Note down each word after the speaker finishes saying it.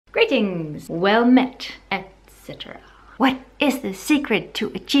Greetings, well met, etc. What is the secret to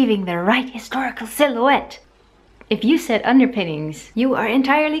achieving the right historical silhouette? If you said underpinnings, you are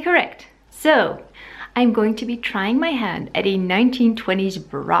entirely correct. So, I'm going to be trying my hand at a 1920s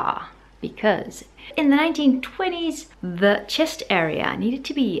bra because in the 1920s, the chest area needed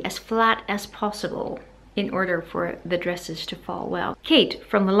to be as flat as possible in order for the dresses to fall well. Kate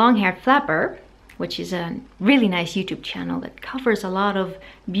from the Long-Haired Flapper, which is a really nice YouTube channel that covers a lot of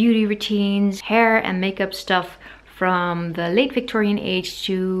beauty routines, hair and makeup stuff from the late Victorian age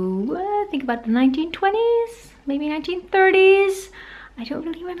to I think about the 1920s, maybe 1930s. I don't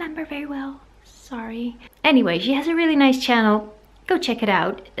really remember very well, sorry. Anyway, she has a really nice channel, go check it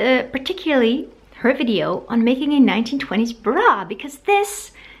out. Particularly her video on making a 1920s bra, because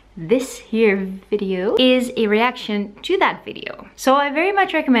this here video is a reaction to that video. So I very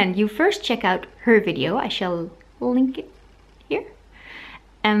much recommend you first check out her video. I shall link it here.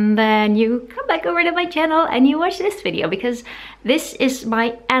 And then you come back over to my channel and you watch this video, because this is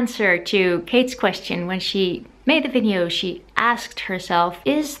my answer to Kate's question. When she made the video, she asked herself,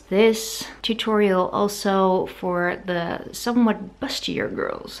 is this tutorial also for the somewhat bustier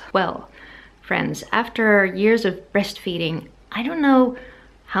girls? Well, friends, after years of breastfeeding, I don't know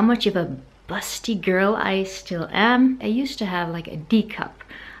how much of a busty girl I still am. I used to have like a D cup.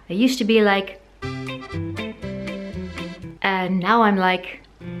 I used to be like, and now I'm like,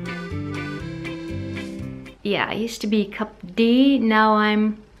 yeah, I used to be cup D, now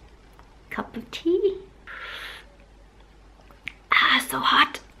I'm cup of tea. Ah, so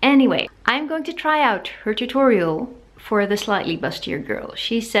hot. Anyway, I'm going to try out her tutorial for the slightly bustier girl.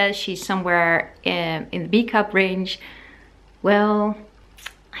 She says she's somewhere in the B cup range. Well,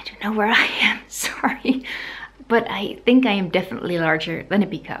 I don't know where I am, sorry. But I think I am definitely larger than a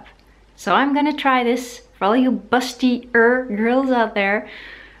B cup. So I'm gonna try this for all you bustier girls out there,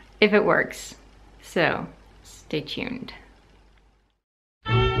 if it works. So, stay tuned.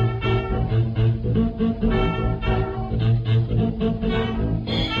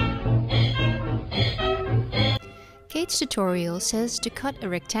 Kate's tutorial says to cut a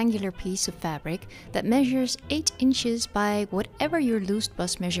rectangular piece of fabric that measures 8 inches by whatever your loose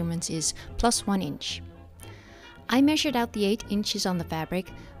bust measurements is, plus 1 inch. I measured out the 8 inches on the fabric,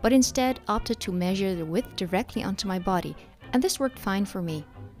 but instead opted to measure the width directly onto my body, and this worked fine for me.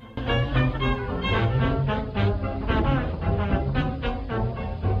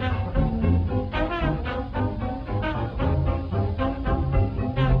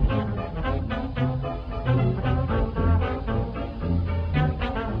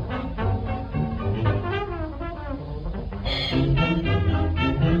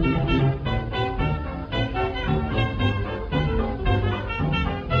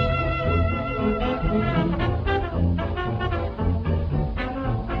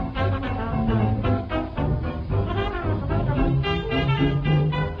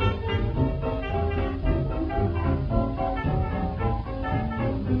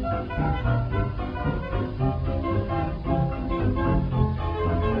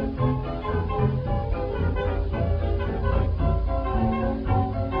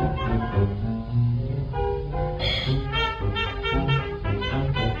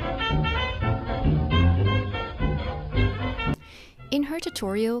 In her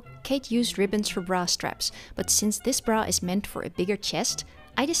tutorial, Kate used ribbons for bra straps, but since this bra is meant for a bigger chest,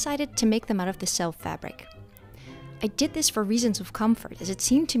 I decided to make them out of the self fabric. I did this for reasons of comfort, as it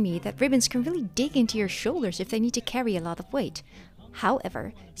seemed to me that ribbons can really dig into your shoulders if they need to carry a lot of weight.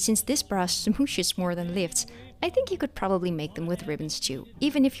 However, since this bra smooshes more than lifts, I think you could probably make them with ribbons too,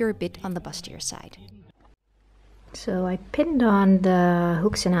 even if you're a bit on the bustier side. So I pinned on the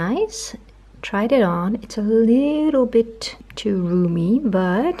hooks and eyes, tried it on. It's a little bit too roomy,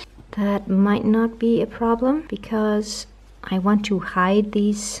 but that might not be a problem because I want to hide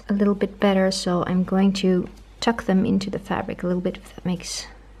these a little bit better, so I'm going to tuck them into the fabric a little bit, if that makes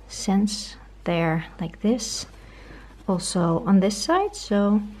sense. There, like this. Also on this side,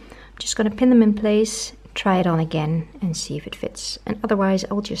 so I'm just gonna pin them in place, try it on again and see if it fits, and otherwise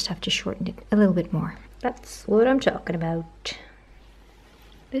I'll just have to shorten it a little bit more. That's what I'm talking about.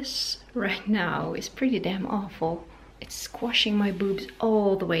 This right now is pretty damn awful. It's squashing my boobs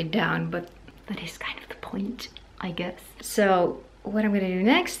all the way down, but that is kind of the point, I guess. So what I'm gonna do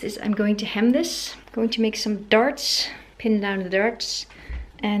next is I'm going to hem this. I'm going to make some darts, pin down the darts,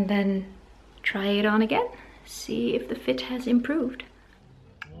 and then try it on again. See if the fit has improved.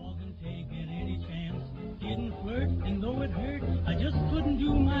 Wasn't taking any chance, didn't flirt, and though it hurt, I just couldn't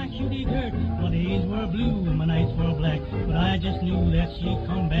do my cutie dirt. My days were blue, my nights were black, but I just knew that she'd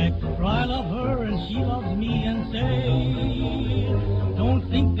come back. For I love her and she loves me, and say, don't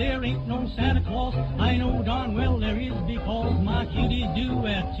think that there ain't no Santa Claus. I know darn well there is, because my cutie's due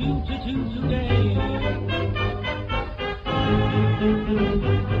at 2 to 2 today.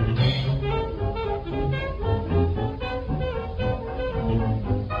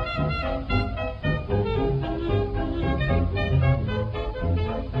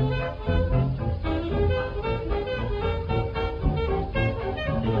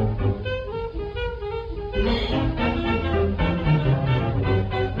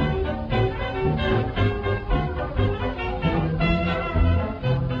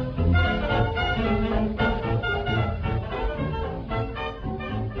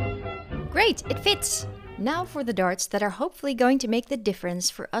 Great, it fits! Now for the darts that are hopefully going to make the difference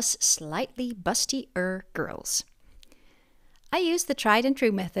for us slightly bustier girls. I used the tried and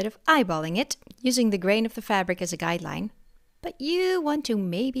true method of eyeballing it, using the grain of the fabric as a guideline. But you want to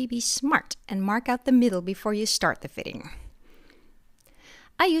maybe be smart and mark out the middle before you start the fitting.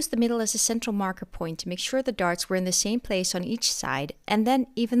 I used the middle as a central marker point to make sure the darts were in the same place on each side, and then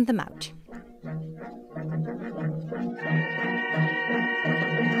evened them out.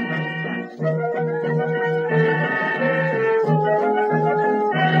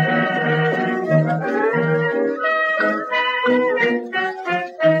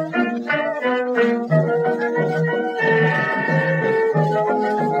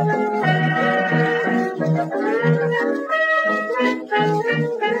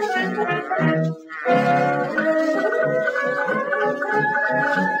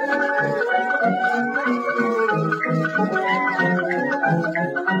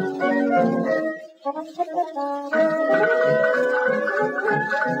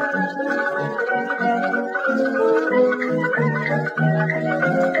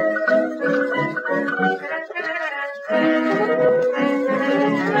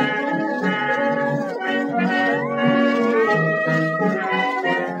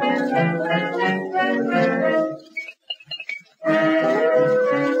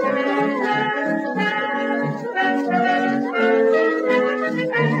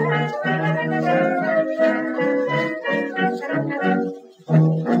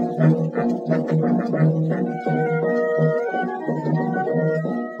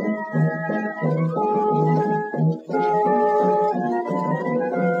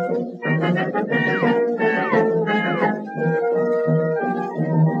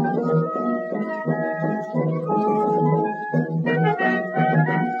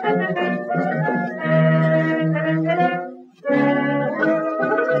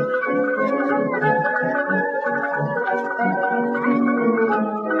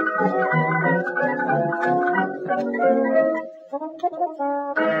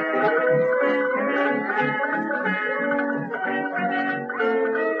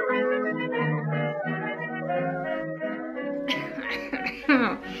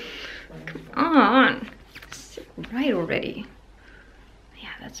 Come on, sit right already. Yeah,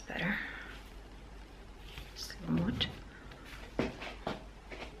 that's better. Somewhat.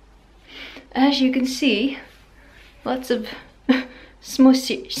 As you can see, lots of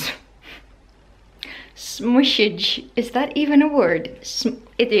smushage. Smushage. Is that even a word?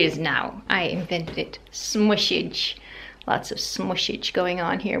 It is now. I invented it. Smushage. Lots of smushage going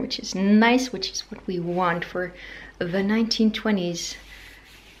on here, which is nice, which is what we want for the 1920s.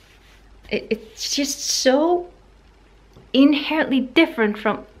 It's just so inherently different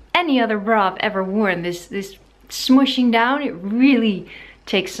from any other bra I've ever worn. This smushing down, it really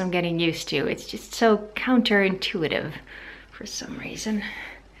takes some getting used to. It's just so counterintuitive for some reason.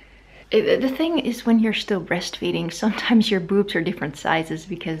 The thing is, when you're still breastfeeding, sometimes your boobs are different sizes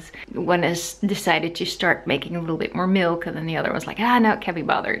because one has decided to start making a little bit more milk, and then the other one's like, ah, no, can't be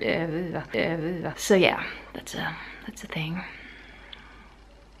bothered. So yeah, that's a thing.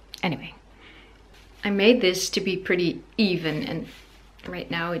 Anyway, I made this to be pretty even, and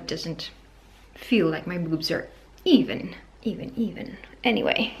right now it doesn't feel like my boobs are even.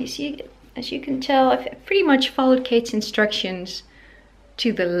 Anyway, you see, as you can tell, I've pretty much followed Kate's instructions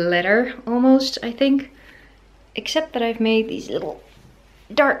to the letter, almost, I think. Except that I've made these little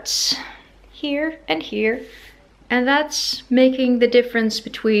darts here and here. And that's making the difference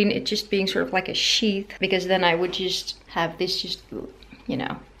between it just being sort of like a sheath, because then I would just have this just, you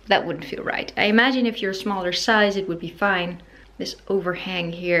know, that wouldn't feel right. I imagine if you're a smaller size, it would be fine. This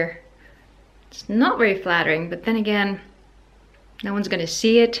overhang here, it's not very flattering, but then again, no one's gonna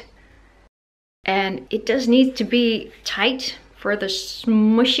see it. And it does need to be tight for the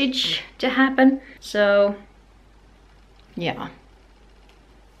smushage to happen. So, yeah.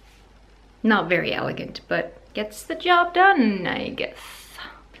 Not very elegant, but gets the job done, I guess.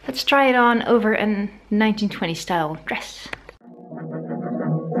 Let's try it on over a 1920s style dress.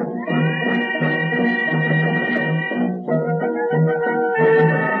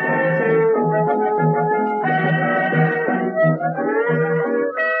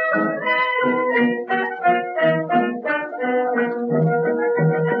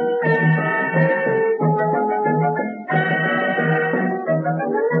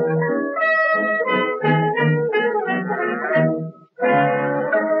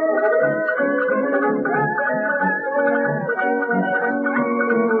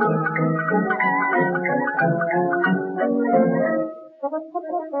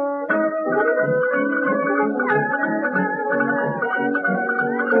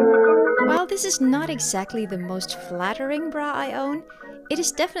 this is not exactly the most flattering bra I own, it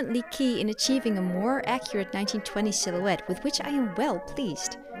is definitely key in achieving a more accurate 1920s silhouette with which I am well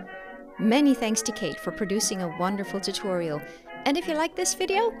pleased. Many thanks to Kate for producing a wonderful tutorial, and if you like this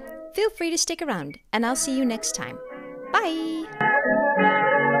video, feel free to stick around, and I'll see you next time. Bye!